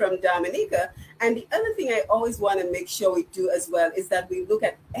come from Dominica. And the other thing I always want to make sure we do as well is that we look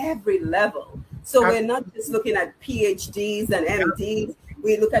at every level. So we're not just looking at PhDs and MDs.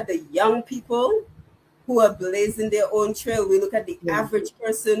 We look at the young people who are blazing their own trail. We look at the average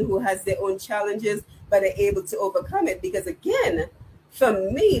person who has their own challenges, but are able to overcome it. Because again, for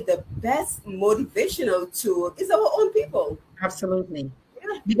me, the best motivational tool is our own people. Absolutely.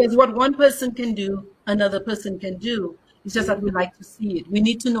 Yeah. Because what one person can do, another person can do. It's just that we like to see it. We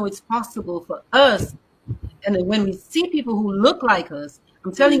need to know it's possible for us. And then when we see people who look like us,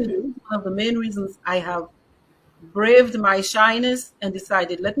 I'm telling you, one of the main reasons I have braved my shyness and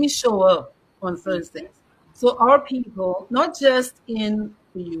decided, let me show up on Thursdays. So our people, not just in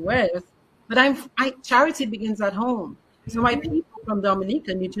the US, but charity begins at home. So my people from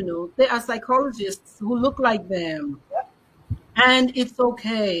Dominica need to know there are psychologists who look like them. And it's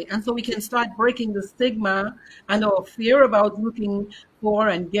okay. And so we can start breaking the stigma and our fear about looking for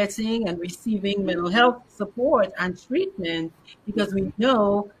and getting and receiving mental health support and treatment, because we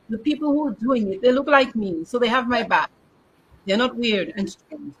know the people who are doing it, they look like me. So they have my back. They're not weird and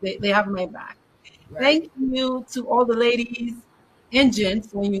strange. They have my back. Right. Thank you to all the ladies and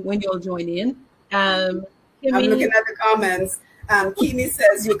gents when you'll join in. I'm looking at the comments. Kimi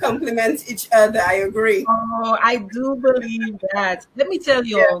says you complement each other. I agree. Oh, I do believe that. Let me tell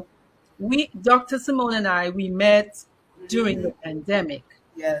you all, Dr. Simone and I, we met during the pandemic.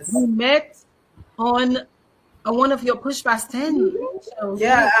 Yes. We met on one of your Pushpast10 shows.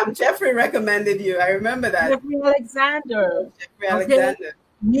 Yeah, Jeffrey recommended you. I remember that. Jeffrey Alexander.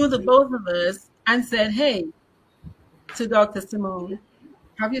 Knew the both of us and said, hey, to Dr. Simone,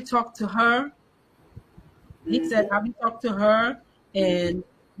 have you talked to her? He said, have you talked to her? And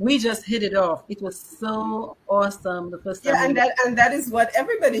we just hit it off. It was so awesome the first time. Yeah, and that is what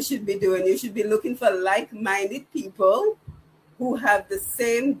everybody should be doing. You should be looking for like-minded people who have the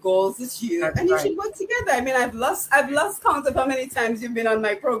same goals as you. That's and you right. should work together. I mean, I've lost count of how many times you've been on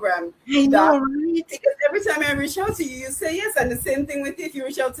my program. I know, right? Because every time I reach out to you, you say yes. And the same thing with you. If you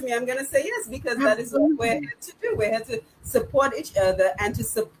reach out to me, I'm going to say yes, because that is what we're here to do. We're here to support each other and to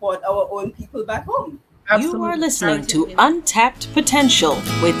support our own people back home. You are listening to Untapped Potential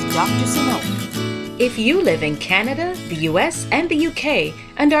with Dr. Simone. If you live in Canada, the US, and the UK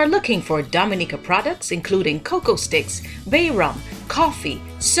and are looking for Dominica products including cocoa sticks, bay rum, coffee,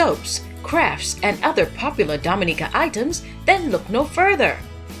 soaps, crafts, and other popular Dominica items, then look no further.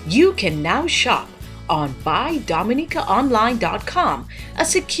 You can now shop on BuyDominicaOnline.com, a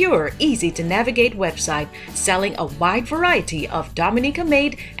secure, easy-to-navigate website selling a wide variety of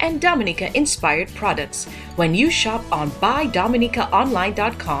Dominica-made and Dominica-inspired products. When you shop on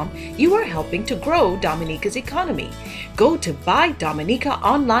BuyDominicaOnline.com, you are helping to grow Dominica's economy. Go to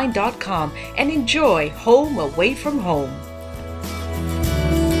BuyDominicaOnline.com and enjoy home away from home.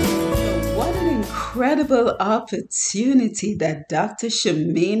 What an incredible opportunity that Dr.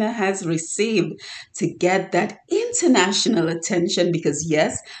 Shamina has received to get that international attention because,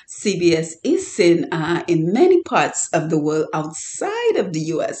 yes, CBS is seen in many parts of the world outside of the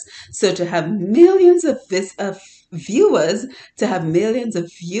US. So to have millions of viewers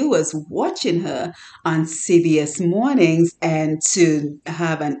watching her on CBS Mornings and to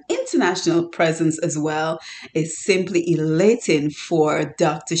have an international presence as well is simply elating for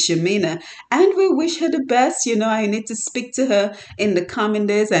Dr. Shamina. And we wish her the best. You know, I need to speak to her in the coming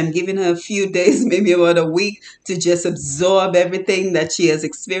days. I'm giving her a few days, maybe about a week, to just absorb everything that she has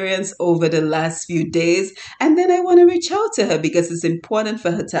experienced over the last few days. And then I want to reach out to her because it's important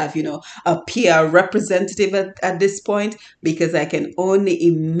for her to have, you know, a PR representative at this point, because I can only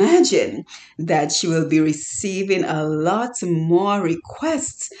imagine that she will be receiving a lot more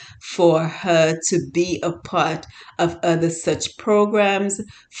requests for her to be a part of other such programs,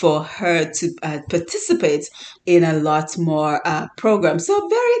 for her to participate in a lot more programs. So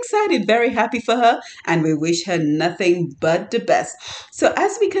very excited, very happy for her, and we wish her nothing but the best. So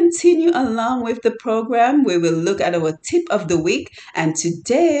as we continue along with the program, we will look at our tip of the week, and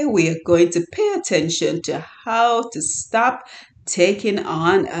today we are going to pay attention to how to stop taking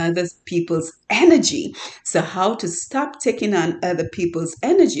on other people's energy. So how to stop taking on other people's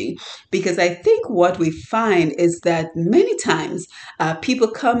energy, because I think what we find is that many times people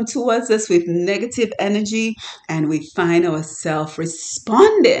come towards us with negative energy and we find ourselves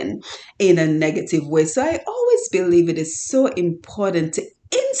responding in a negative way. So I always believe it is so important to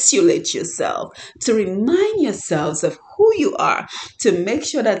insulate yourself, to remind yourselves of who you are, to make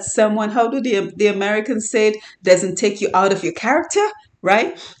sure that someone, how do the Americans say it, doesn't take you out of your character,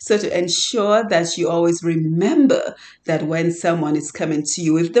 right? So to ensure that you always remember that when someone is coming to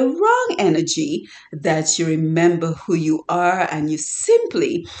you with the wrong energy, that you remember who you are and you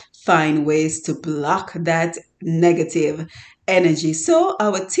simply find ways to block that negative energy. So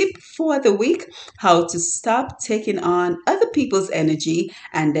our tip for the week, how to stop taking on other people's energy,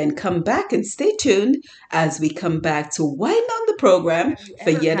 and then come back and stay tuned as we come back to wind down the program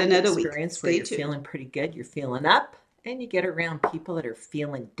for yet another week. Experience where you're feeling pretty good, you're feeling up, and you get around people that are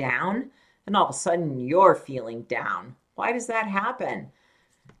feeling down, and all of a sudden you're feeling down. Why does that happen?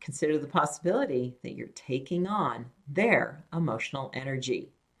 Consider the possibility that you're taking on their emotional energy.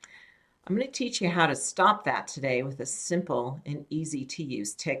 I'm going to teach you how to stop that today with a simple and easy to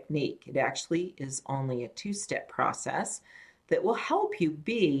use technique. It actually is only a two-step process that will help you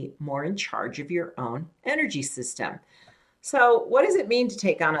be more in charge of your own energy system. So what does it mean to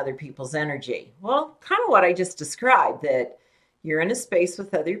take on other people's energy? Well, kind of what I just described, that you're in a space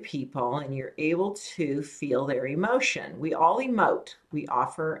with other people and you're able to feel their emotion. We all emote. We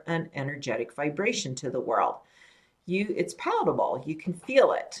offer an energetic vibration to the world. It's palatable, you can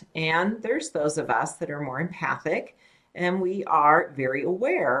feel it. And there's those of us that are more empathic, and we are very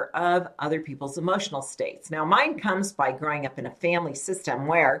aware of other people's emotional states. Now, mine comes by growing up in a family system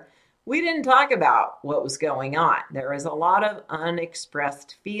where we didn't talk about what was going on. There was a lot of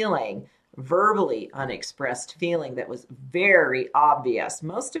unexpressed feeling, verbally unexpressed feeling that was very obvious.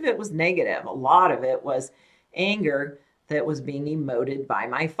 Most of it was negative. A lot of it was anger that was being emoted by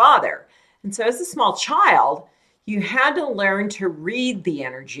my father. And so as a small child, you had to learn to read the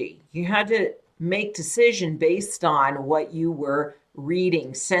energy. You had to make decision based on what you were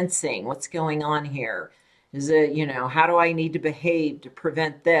reading, sensing, what's going on here. Is it, how do I need to behave to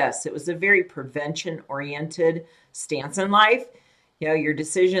prevent this? It was a very prevention-oriented stance in life. Your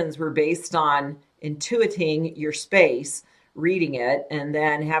decisions were based on intuiting your space, reading it, and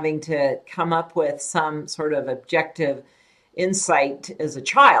then having to come up with some sort of objective insight as a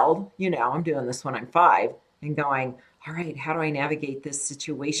child. I'm doing this when I'm 5. And going, all right, how do I navigate this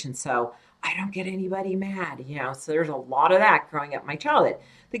situation so I don't get anybody mad? So there's a lot of that growing up my childhood.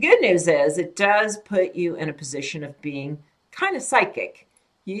 The good news is it does put you in a position of being kind of psychic.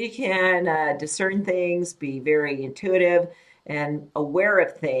 You can discern things, be very intuitive, and aware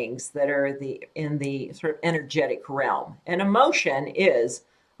of things that are in the sort of energetic realm. And emotion is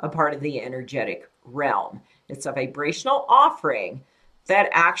a part of the energetic realm. It's a vibrational offering that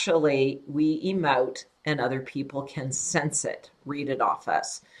actually we emote and other people can sense it, read it off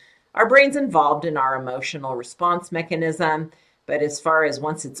us. Our brain's involved in our emotional response mechanism, but as far as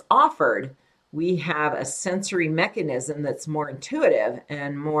once it's offered, we have a sensory mechanism that's more intuitive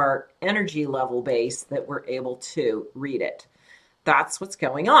and more energy level based that we're able to read it. That's what's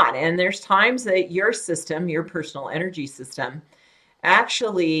going on. And there's times that your system, your personal energy system,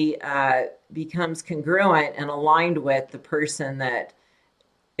 actually becomes congruent and aligned with the person that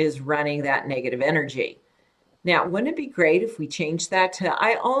is running that negative energy. Now, wouldn't it be great if we changed that to,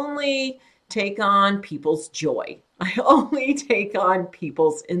 I only take on people's joy. I only take on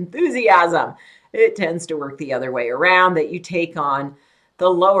people's enthusiasm. It tends to work the other way around, that you take on the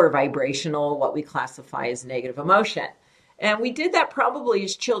lower vibrational, what we classify as negative emotion. And we did that probably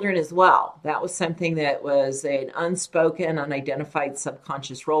as children as well. That was something that was an unspoken, unidentified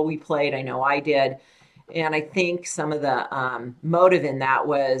subconscious role we played. I know I did. And I think some of the motive in that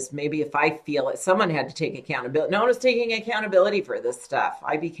was maybe if I feel it, someone had to take accountability. No one was taking accountability for this stuff.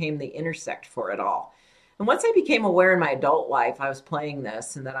 I became the intersect for it all. And once I became aware in my adult life, I was playing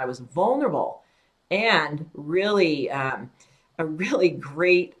this and that I was vulnerable and really a really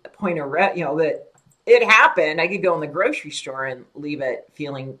great point of, that it happened. I could go in the grocery store and leave it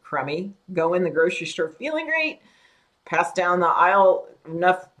feeling crummy, go in the grocery store feeling great, pass down the aisle,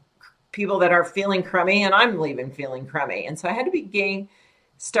 enough people that are feeling crummy, and I'm leaving feeling crummy. And so I had to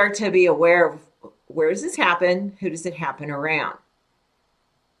start to be aware of, where does this happen? Who does it happen around?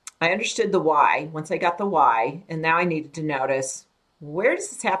 I understood the why once I got the why, and now I needed to notice, where does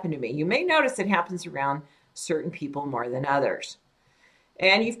this happen to me? You may notice it happens around certain people more than others.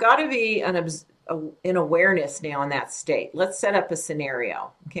 And you've got to be in awareness now in that state. Let's set up a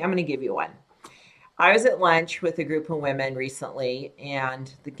scenario. Okay, I'm going to give you one. I was at lunch with a group of women recently,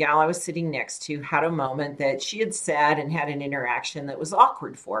 and the gal I was sitting next to had a moment that she had said and had an interaction that was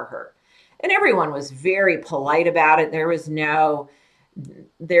awkward for her. And everyone was very polite about it. There was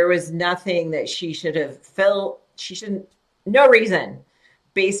nothing that she should have felt. No reason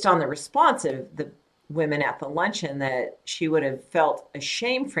based on the response of the women at the luncheon that she would have felt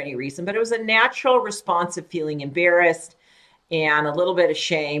ashamed for any reason, but it was a natural response of feeling embarrassed and a little bit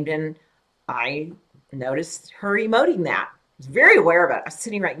ashamed. And I noticed her emoting that. I was very aware of it. I was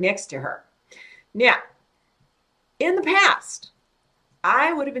sitting right next to her. Now, in the past,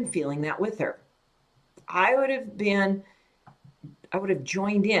 I would have been feeling that with her. I would have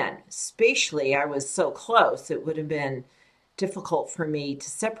joined in. Spatially, I was so close, it would have been difficult for me to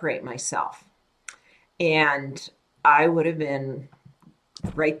separate myself. And I would have been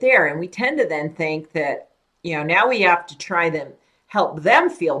right there. And we tend to then think that, now we have to try to help them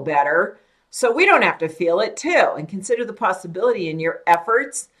feel better so we don't have to feel it too. And consider the possibility in your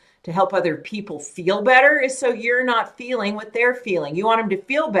efforts to help other people feel better is so you're not feeling what they're feeling. You want them to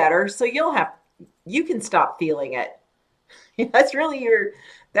feel better so you can stop feeling it. That's really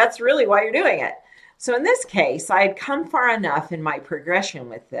why you're doing it. So in this case, I had come far enough in my progression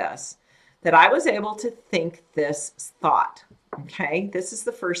with this that I was able to think this thought. Okay, this is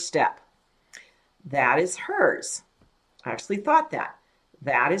the first step. That is hers. I actually thought that.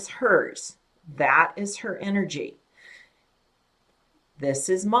 That is hers. That is her energy. This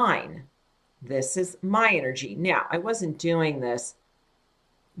is mine. This is my energy. Now, I wasn't doing this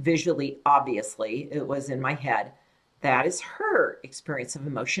visually, obviously. It was in my head. That is her experience of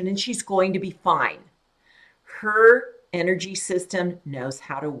emotion, and she's going to be fine. Her energy system knows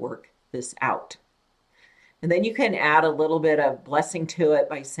how to work this out. And then you can add a little bit of blessing to it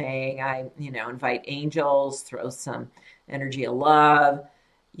by saying, I invite angels, throw some energy of love.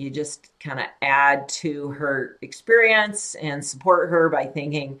 You just kind of add to her experience and support her by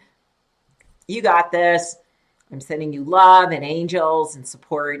thinking, you got this. I'm sending you love and angels and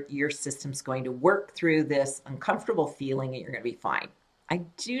support. Your system's going to work through this uncomfortable feeling and you're going to be fine. I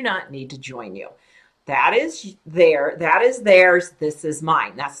do not need to join you. That is there. That is theirs. This is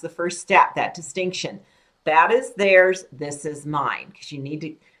mine. That's the first step, that distinction. That is theirs. This is mine. Because you need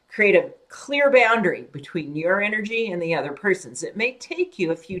to create a clear boundary between your energy and the other person's. It may take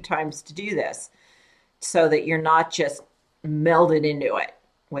you a few times to do this so that you're not just melded into it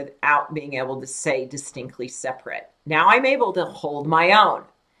without being able to say distinctly separate. Now I'm able to hold my own.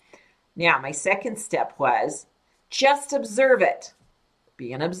 Now, my second step was just observe it.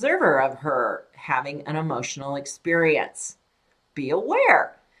 Be an observer of her having an emotional experience. Be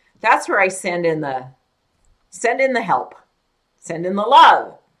aware. That's where I send in the help, send in the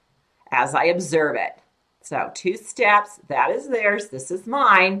love as I observe it. So 2 steps, that is theirs. This is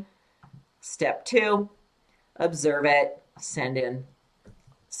mine. Step 2, observe it, send in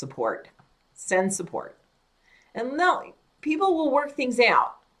support. Send support. And no, people will work things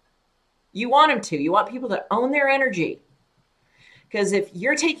out. You want them to. You want people to own their energy. Because if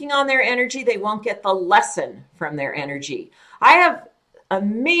you're taking on their energy, they won't get the lesson from their energy. I have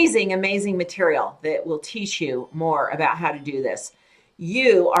amazing, amazing material that will teach you more about how to do this.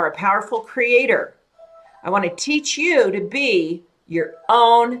 You are a powerful creator. I want to teach you to be your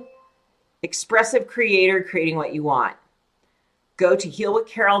own expressive creator, creating what you want. Go to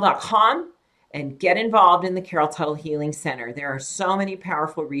healwithcarol.com and get involved in the Carol Tuttle Healing Center. There are so many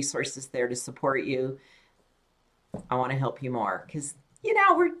powerful resources there to support you. I want to help you more because,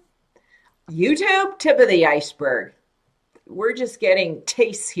 we're YouTube, tip of the iceberg. We're just getting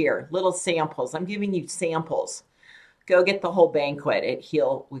tastes here, little samples. I'm giving you samples. Go get the whole banquet at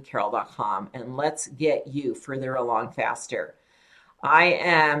healwithcarol.com and let's get you further along faster. I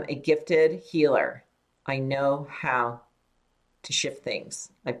am a gifted healer. I know how to shift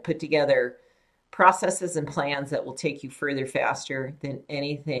things. I've put together processes and plans that will take you further faster than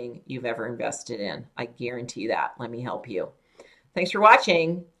anything you've ever invested in. I guarantee that. Let me help you. Thanks for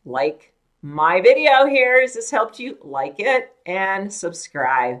watching. Like my video here. Has this helped you? Like it and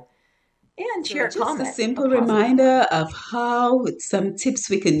subscribe and share a comment. Just a simple reminder of how some tips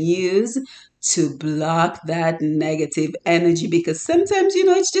we can use to block that negative energy, because sometimes,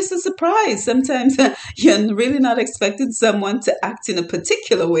 it's just a surprise. Sometimes you're really not expecting someone to act in a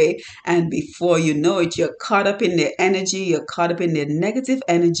particular way. And before you know it, you're caught up in their energy, you're caught up in their negative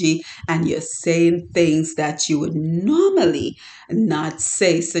energy, and you're saying things that you would normally not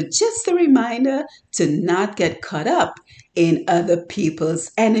say. So just a reminder to not get caught up in other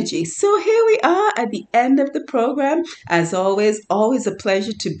people's energy. So here we are at the end of the program. As always a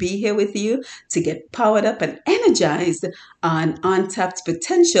pleasure to be here with you to get powered up and energized on Untapped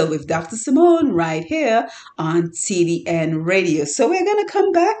Potential with Dr. Simone right here on TDN Radio. So we're going to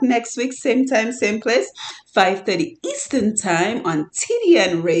come back next week, same time, same place, 5:30 Eastern Time on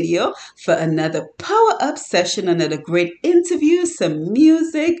TDN Radio for another Power Up session, another great interview, some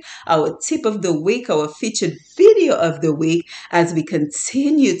music, our tip of the week, our featured video of the week, as we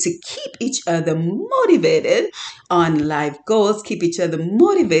continue to keep each other motivated on life goals, keep each other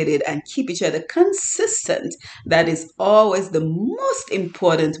motivated and keep each other consistent. That is always the most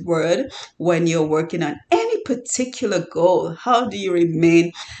important word when you're working on any particular goal. How do you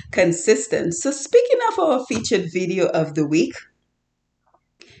remain consistent? So speaking of our featured video of the week,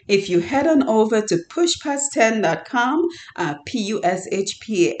 if you head on over to pushpast10.com,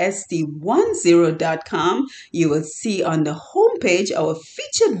 pushpast10.com, you will see on the homepage our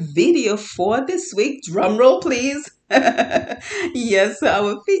featured video for this week. Drum roll, please. Yes,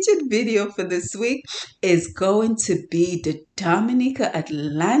 our featured video for this week is going to be the Dominica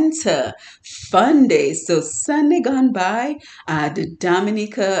Atlanta Fun Day. So Sunday gone by, the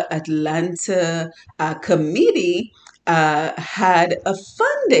Dominica Atlanta committee had a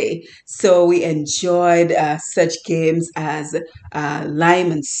fun day. So we enjoyed such games as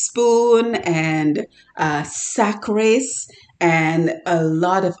Lime and Spoon and Sack Race, and a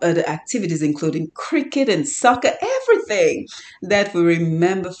lot of other activities, including cricket and soccer. Everything that we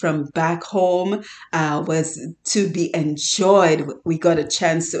remember from back home was to be enjoyed. We got a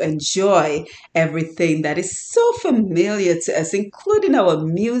chance to enjoy everything that is so familiar to us, including our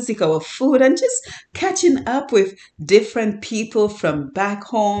music, our food, and just catching up with different people from back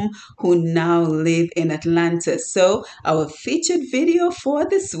home who now live in Atlanta. So our featured video for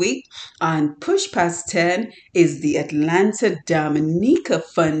this week on Push Past 10 is the Atlanta Dominica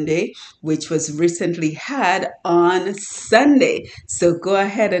Fun Day, which was recently had on Sunday. So go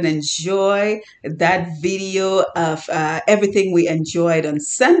ahead and enjoy that video of everything we enjoyed on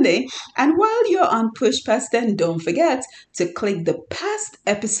Sunday. And while you're on Push Past 10, don't forget to click the past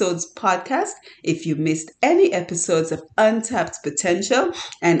episodes podcast if you missed any episodes of Untapped Potential,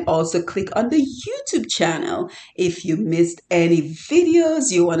 and also click on the YouTube channel if you missed any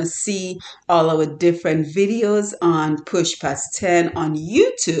videos. You want to see all our different videos on Push Past 10 on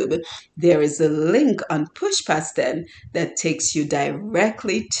YouTube. There is a link on Push Past 10 that takes you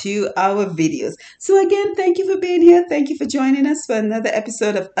directly to our videos. So again, thank you for being here. Thank you for joining us for another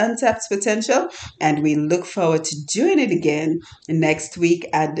episode of Untapped Potential. And we look forward to doing it again next week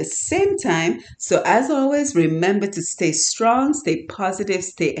at the same time. So as always, remember to stay strong, stay positive,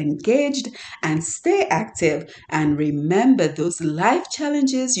 stay engaged, and stay active. And remember, those life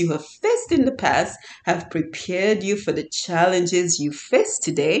challenges you have faced in the past have prepared you for the challenges you face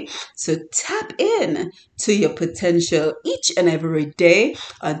today. So tap in to your potential potential each and every day.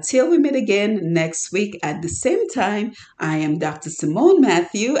 Until we meet again next week at the same time, I am Dr. Simone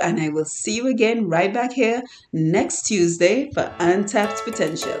Matthew, and I will see you again right back here next Tuesday for Untapped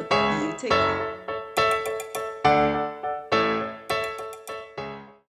Potential. You take care.